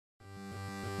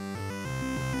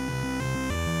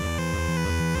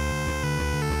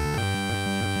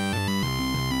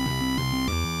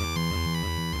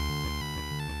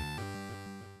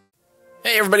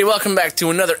Hey everybody, welcome back to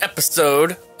another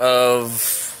episode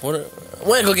of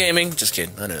Wangle Gaming. Just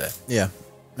kidding, I knew that. Yeah.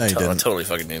 No, you didn't. I totally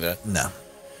fucking knew that. No.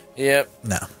 Yep.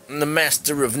 No. I'm the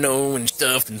master of knowing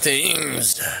stuff and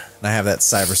things. And I have that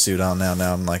cyber suit on now.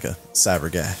 Now I'm like a cyber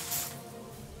guy. I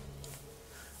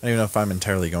don't even know if I'm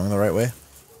entirely going the right way.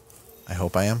 I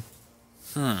hope I am.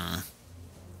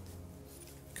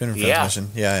 Couldn't transmission.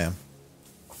 Yeah, I am.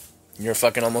 You're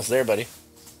fucking almost there, buddy.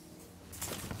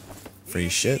 Free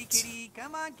shit.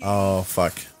 Oh,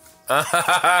 fuck. Do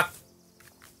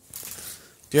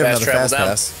you have another fast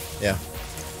pass? Yeah.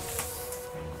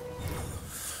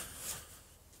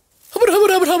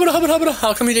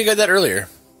 How come you didn't get that earlier?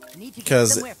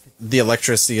 Because the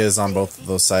electricity is on both of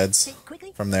those sides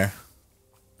from there.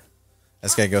 I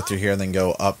just gotta go through here and then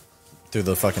go up through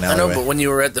the fucking alleyway. I know, but when you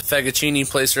were at the Faggoccini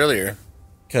place earlier.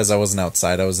 Because I wasn't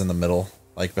outside, I was in the middle,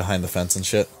 like behind the fence and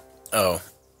shit. Oh.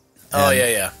 And oh,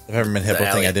 yeah. the peppermint hippo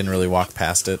thing, I didn't really walk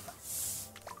past it.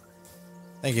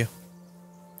 Thank you.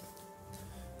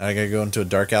 Now I gotta go into a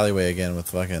dark alleyway again with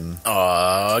fucking...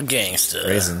 Aw, gangsta.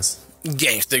 Raisins.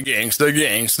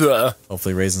 Gangsta.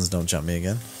 Hopefully raisins don't jump me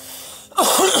again.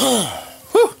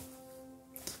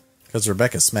 Because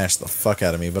Rebecca smashed the fuck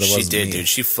out of me, but it wasn't me. She did, dude.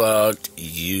 She fucked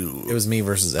you. It was me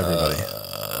versus everybody.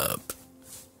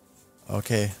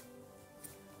 Okay.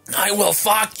 I will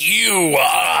fuck you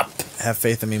up! Have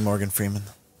faith in me, Morgan Freeman.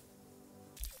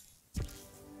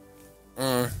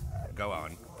 Go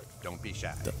on. Don't be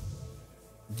shy.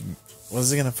 What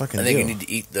is he gonna fucking do? I think you need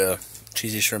to eat the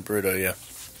cheesy shrimp burrito, yeah.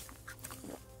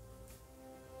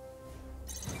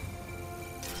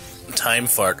 Time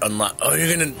fart unlock. Oh, are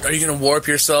you gonna warp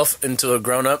yourself into a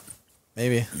grown-up?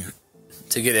 Maybe.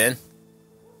 To get in?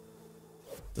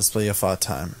 Display your fought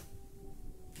time.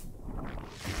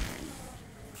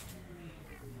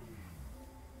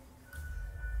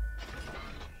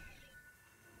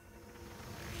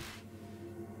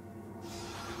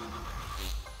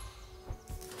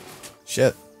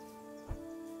 Shit.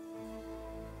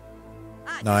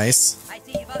 Nice. I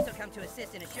see you've also come to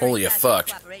assist in assuring Holy fuck.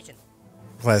 cooperation.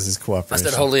 Class's I cooperation.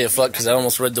 said holy fuck because I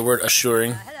almost read the word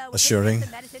assuring. Hello, Assuring.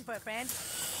 some medicine for a friend?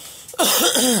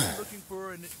 Looking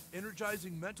for an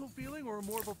energizing mental feeling or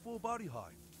more of a full body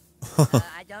high?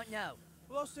 I don't know.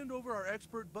 Well, I'll send over our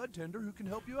expert bud tender who can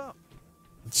help you out.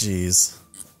 Jeez.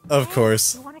 Of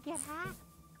course. You want to get high?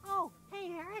 Oh,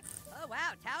 hey, Eric. Oh,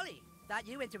 wow, Towley. Thought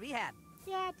you went to rehab.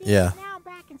 Yeah, dude. Yeah. Now I'm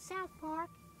back in South Park.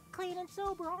 Clean and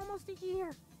sober almost a year.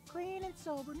 Clean and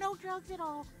sober. No drugs at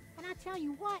all. And I tell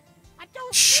you what, I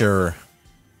don't... Sure.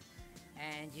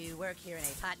 And you work here in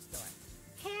a pot store.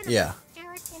 Cannabis, Yeah.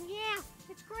 Eric, and yeah,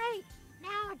 it's great.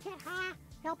 Now I get high,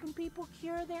 helping people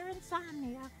cure their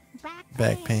insomnia,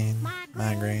 Back pain, migraines,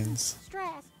 migraines.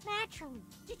 stress, naturally.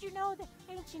 Did you know that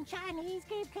ancient Chinese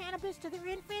gave cannabis to their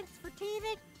infants for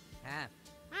teething? Huh.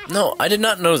 No, I did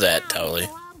not know that, Towley.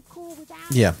 So I'm cool without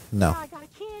it. Yeah, no. Now I got a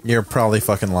kid. You're probably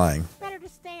fucking lying. Better to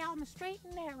stay on the straight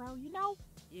and narrow, you know?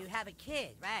 You have a kid,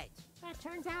 right? It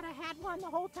turns out I had one the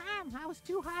whole time. I was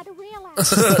too high to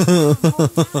realize. I'm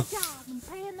holding down a job and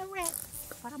paying the rent.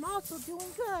 But I'm also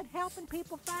doing good, helping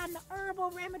people find the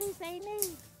herbal remedies they need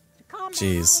to combat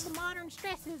Jeez. all the modern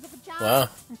stresses of a job Wow.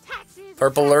 and taxes.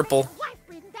 Purple and Lurple. and wife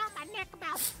breathing down my neck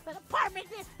about the apartment.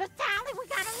 The Tally, we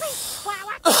got a leak. Wow,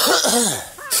 I'm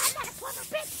not a plumber,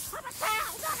 bitch. I'm a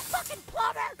towel, not a fucking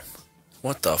plumber.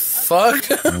 What the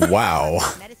fuck? Wow.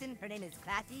 Medicine, her name is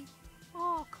Classy.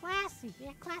 Oh, classy.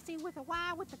 Yeah, classy with a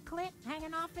Y with the clit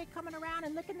hanging off it, coming around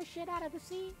and licking the shit out of the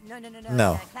sea. No.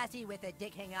 No. Classy with a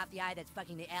dick hanging off the eye that's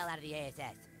fucking the L out of the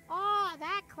ASS. Oh,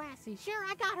 that classy. Sure,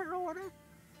 I got her order.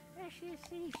 Yeah,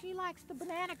 she likes the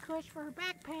banana kush for her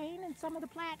back pain and some of the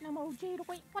platinum OG to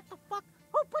wait. What the fuck?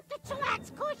 Who put the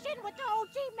chillax cushion with the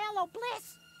OG mellow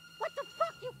bliss? What the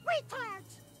fuck, you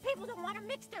retards? People don't want to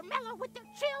mix their mellow with their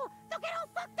chill. They'll get all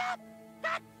fucked up.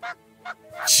 God, fuck.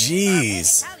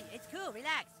 Jeez. Towley, it's cool,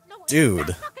 relax. No, Dude.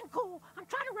 It's not fucking cool. I'm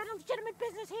trying to run a legitimate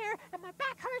business here, and my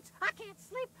back hurts. I can't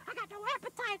sleep. I got no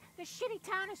appetite. This shitty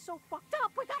town is so fucked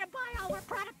up. We gotta buy all our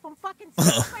product from fucking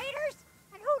traders.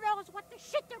 And who knows what the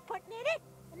shit they're putting in it.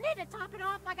 And then to top it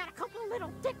off, I got a couple of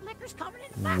little dick lickers coming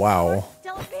in the back Wow. door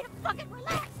telling me to fucking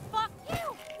relax. Fuck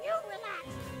you. You relax.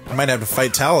 I might have to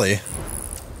fight Tally.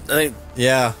 I think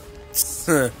Yeah.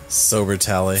 Sober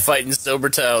Tally. fighting sober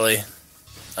Towley.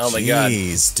 Oh my god.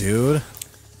 Jeez, dude.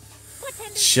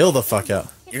 Chill the fuck out.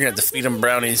 You're gonna have to feed 'em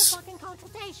brownies. Fucking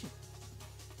consultation.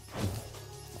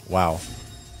 Wow.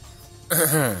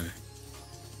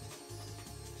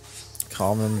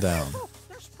 Calm him down. Oh,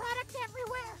 there's product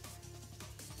everywhere.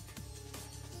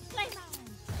 Flame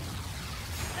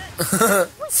on.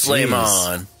 Flame Jeez.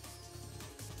 on.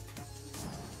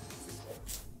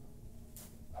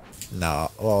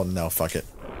 No. Well, no. Fuck it.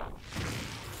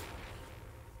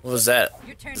 What was that?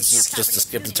 Your turn This is just to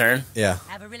skip the turn? Yeah.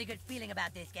 I have a really good feeling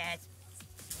about this, guys.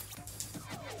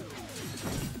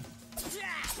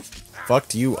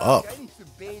 Fucked you up. I need some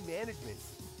pain management.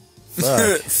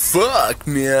 Fuck. Fuck,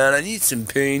 man. I need some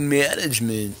pain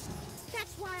management.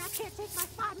 That's why I can't take my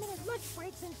 5-minute lunch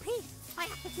breaks in peace. I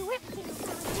have to do everything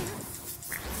around here.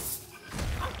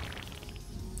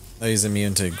 Oh, he's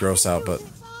immune to gross out, but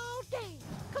All day,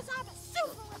 'cause I'm a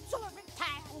super absorbent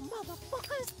tile,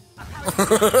 motherfuckers.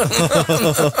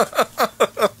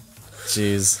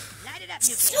 jeez. Light it up,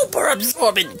 you Super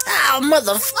absorbent towel,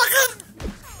 motherfucker.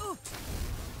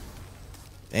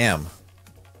 Damn.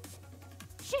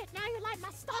 Shit, now you light my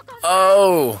stock on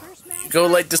Oh. fire. First smell Go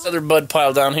light this other bud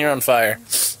pile down here on fire.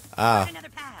 Ah. another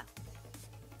pile.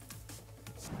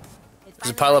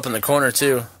 There's a pile up in the corner,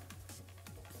 too.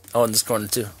 Oh, in this corner,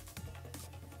 too.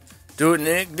 Do it,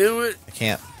 Nick. Do it. I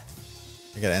can't.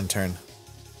 I gotta end turn.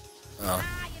 Oh.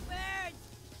 Ah, you bird.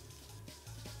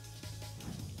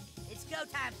 It's go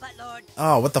time, buttlord.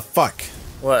 Oh, what the fuck?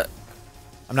 What?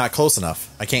 I'm not close enough.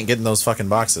 I can't get in those fucking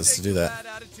boxes to do that.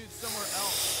 Bad attitude somewhere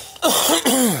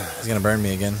else. He's gonna burn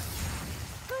me again.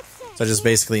 So I just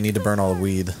basically need to burn all the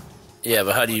weed. Yeah,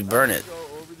 but how do you burn it? Go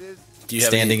over this. Do you have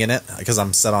Standing any... in it, because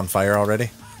I'm set on fire already.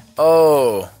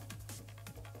 Oh.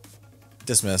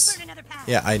 Dismiss. Burn another pile.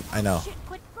 Yeah, I know. Shit,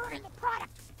 quit burning the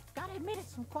product. Gotta admit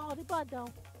it's some quality bud, though.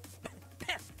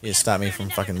 You just stopped me from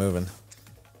fucking moving.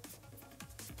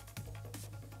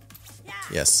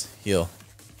 Yes, heal.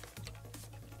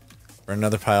 Burn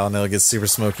another pile and it'll get super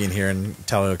smoky in here and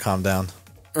tell it to calm down.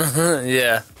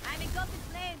 Yeah. I'm engulfed in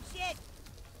flames. Shit.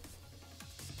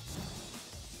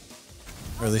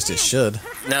 Or at least it should.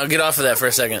 Now get off of that for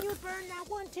a second. You burn that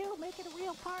one, too. Make it a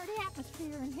real party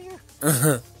atmosphere in here.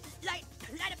 Light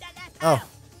up that last pile. Oh.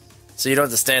 So you don't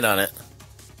have to stand on it.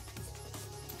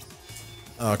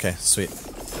 Oh, okay, sweet.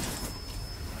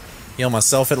 Heal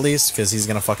myself at least, because he's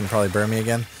gonna fucking probably burn me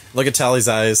again. Look at Tally's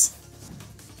eyes.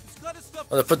 He's got his stuff.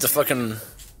 Well, they put the fucking...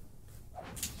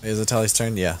 Is it Tally's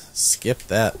turn? Yeah. Skip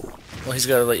that. Well, he's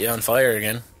got to let you on fire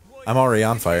again. I'm already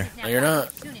on fire. No, you're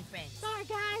not. Tune in, friends. Sorry,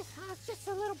 guys. I was just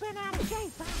a little bit out of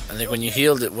shape. I think when you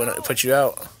healed it, when it put you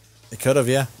out. It could have,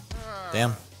 yeah.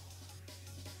 Damn.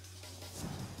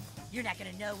 You're not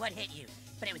gonna know what hit you,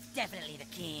 but it was definitely the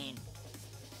king.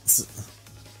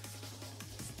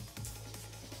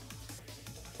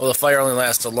 Well, the fire only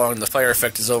lasts so long. The fire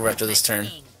effect is over after this turn.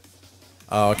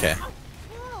 Oh, okay.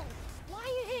 Whoa, why are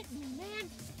you hitting me,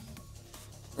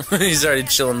 man? He's already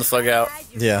chilling the fuck out. Guys,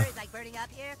 your Yeah. bird is, like, burning up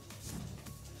here.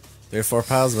 3 or 4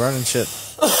 piles burning shit.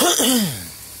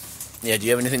 Yeah, do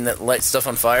you have anything that lights stuff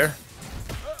on fire?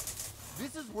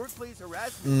 This is workplace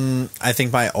harassment. I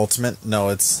think my ultimate, no,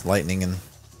 it's lightning, and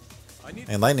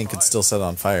lightning could still set it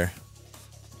on fire.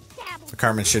 Dabble. So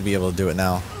Cartman should be able to do it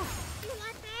now, You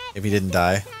like that? if he didn't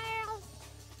die. Tile?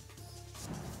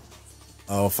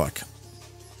 Oh, fuck.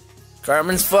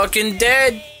 Cartman's fucking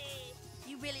dead!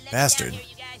 You really let me Bastard. down here,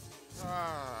 you guys.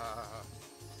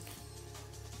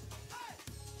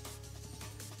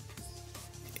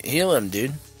 Heal him,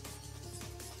 dude.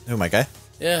 Who, my guy?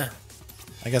 Yeah,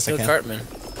 I guess I heal can. Cartman.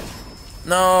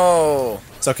 No!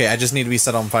 It's okay, I just need to be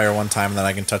set on fire one time, and then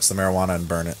I can touch the marijuana and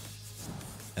burn it.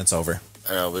 And it's over.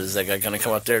 I know, but is that guy gonna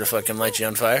come up there to fucking light you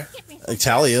on fire? Get me Like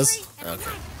Tally is.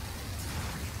 Okay.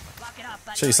 Walk it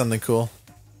off, Show you buttlord. something cool.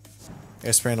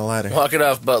 You're spraying a ladder. Walk it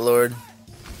off, butt lord.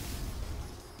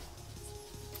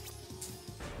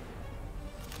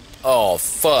 Oh,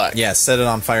 fuck. Yeah, set it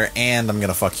on fire, and I'm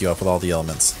gonna fuck you up with all the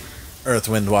elements. Earth,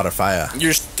 wind, water, fire.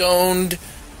 You're stoned,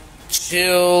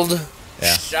 chilled,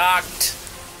 Yeah. shocked,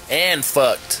 and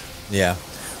fucked. Yeah.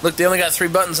 Look, they only got 3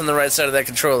 buttons on the right side of that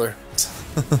controller.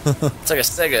 It's like a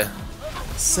Sega.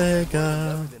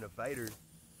 Sega. Been a fighter.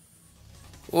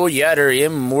 Oh, yeah, there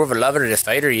am more of a lover than a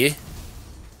fighter, yeah.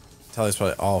 Tally's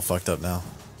probably all fucked up now.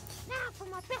 now for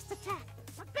my best attack.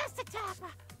 My best attack.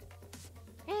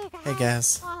 Hey, guys. Hey,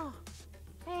 guys. Oh.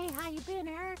 Hey, how you been,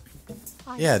 Eric?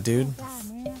 Oh, Yeah, you're a dude. good guy,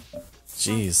 man.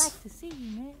 Jeez. Nice to see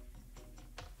you,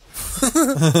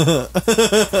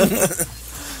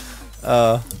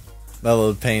 man. My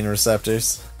little pain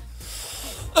receptors.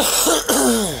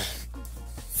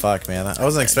 Fuck, man. I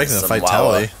wasn't expecting to Some fight Wawa.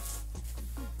 Tally.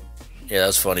 Yeah, that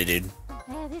was funny, dude.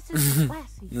 Yeah, this is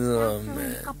classy. Oh, I'll throw in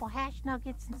man. a couple hash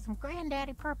nuggets and some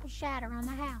granddaddy purple shatter on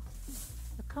the house.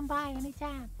 So come by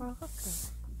anytime for a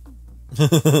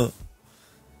hookup.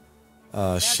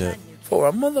 Oh, shit. For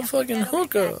a motherfucking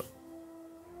hookup.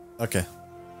 Okay.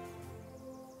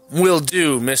 Will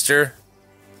do, mister.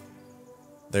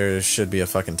 There should be a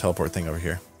fucking teleport thing over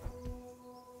here.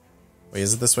 Wait,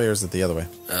 is it this way or is it the other way?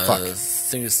 Fuck. I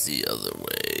think it's the other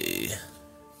way.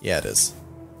 Yeah, it is.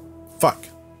 Fuck.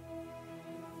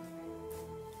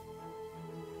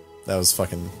 That was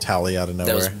fucking Tally out of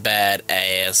nowhere. That was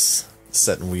badass.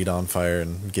 Setting weed on fire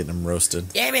and getting him roasted.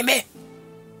 Yeah, me.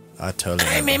 I totally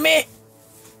Hey, remember. me.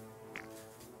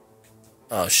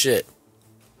 Oh, shit.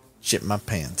 Shit my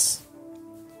pants.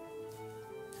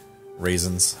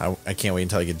 Raisins. I can't wait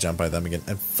until I get jumped by them again.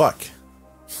 And fuck.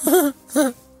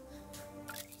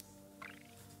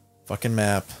 Fucking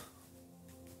map.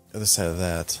 Other side of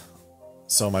that.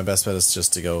 So my best bet is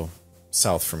just to go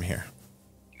south from here.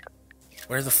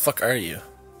 Where the fuck are you?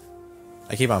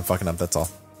 I keep on fucking up, that's all.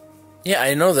 Yeah,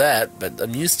 I know that, but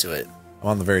I'm used to it. I'm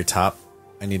on the very top.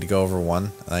 I need to go over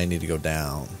one, and I need to go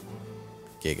down.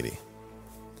 Giggity.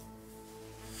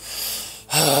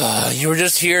 You were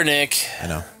just here, Nick. I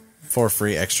know. 4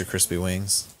 free extra crispy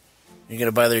wings. You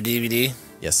gonna buy their DVD?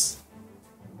 Yes.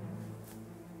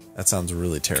 That sounds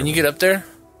really terrible. Can you get up there?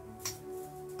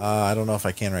 I don't know if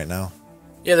I can right now.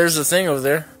 Yeah, there's a thing over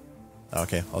there.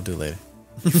 Okay, I'll do it later.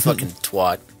 You fucking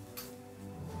twat.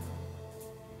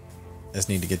 I just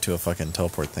need to get to a fucking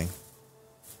teleport thing.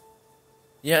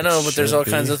 Yeah, I know, but there's all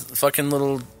Should kinds be. of fucking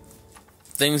little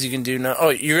things you can do now. Oh,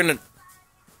 you're gonna...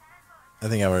 I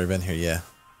think I've already been here, yeah.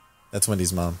 That's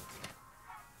Wendy's mom.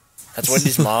 That's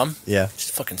Wendy's mom? Yeah.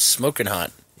 She's fucking smoking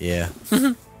hot. Yeah.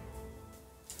 Skin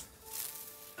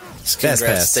Fast grass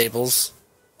pass. staples.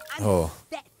 Oh.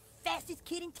 Fastest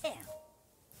kid in town.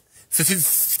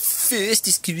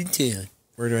 Fastest kid in town.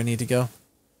 Where do I need to go?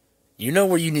 You know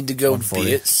where you need to go,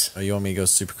 140. bitch. Oh, you want me to go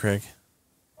Super Craig?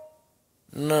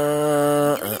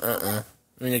 No, I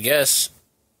mean, I guess.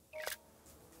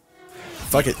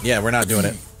 Fuck it. Yeah, we're not doing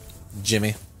it.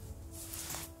 Jimmy.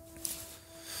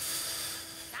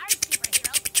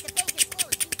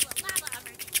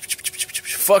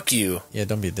 Fuck you. Yeah,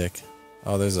 don't be a dick.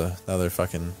 Oh, there's another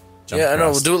fucking jump Yeah, I know.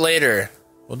 across. We'll do it later.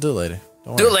 We'll do it later.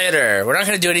 Don't Do it worry. later. We're not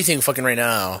gonna do anything fucking right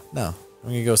now. No. I'm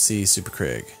gonna go see Super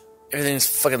Craig. Everything's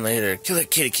fucking later. Kill that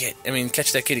kitty cat. I mean,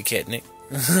 catch that kitty cat, Nick.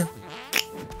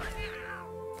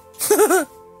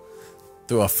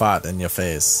 Threw a fart in your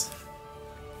face.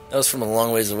 That was from a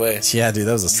long ways away. Yeah, dude,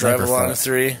 that was a Drive sniper along fart.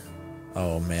 3.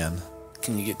 Oh, man.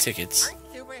 Can you get tickets? Aren't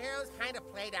superheroes kind of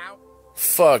played out?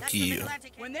 Fuck you.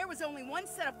 When there was only one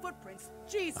set of footprints,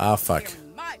 Jesus Ah, was fuck.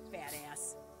 carrying my fat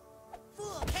ass.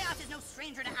 Fool, chaos is no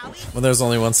stranger to owie. When there was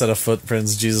only one set of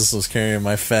footprints, Jesus was carrying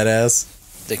my fat ass.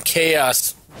 The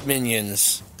Chaos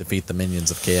Minions. Defeat the minions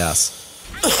of chaos.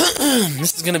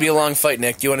 This is gonna be a long fight,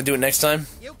 Nick. You wanna do it next time?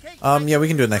 Yeah, we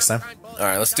can do it next time.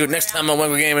 Alright, let's do it next time on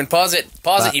Wangle Gaming. Pause it.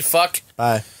 Pause it, you fuck.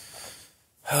 Bye.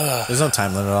 There's no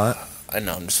time limit on it. I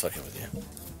know, I'm just fucking with you.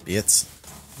 Bitch.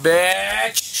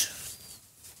 Bitch!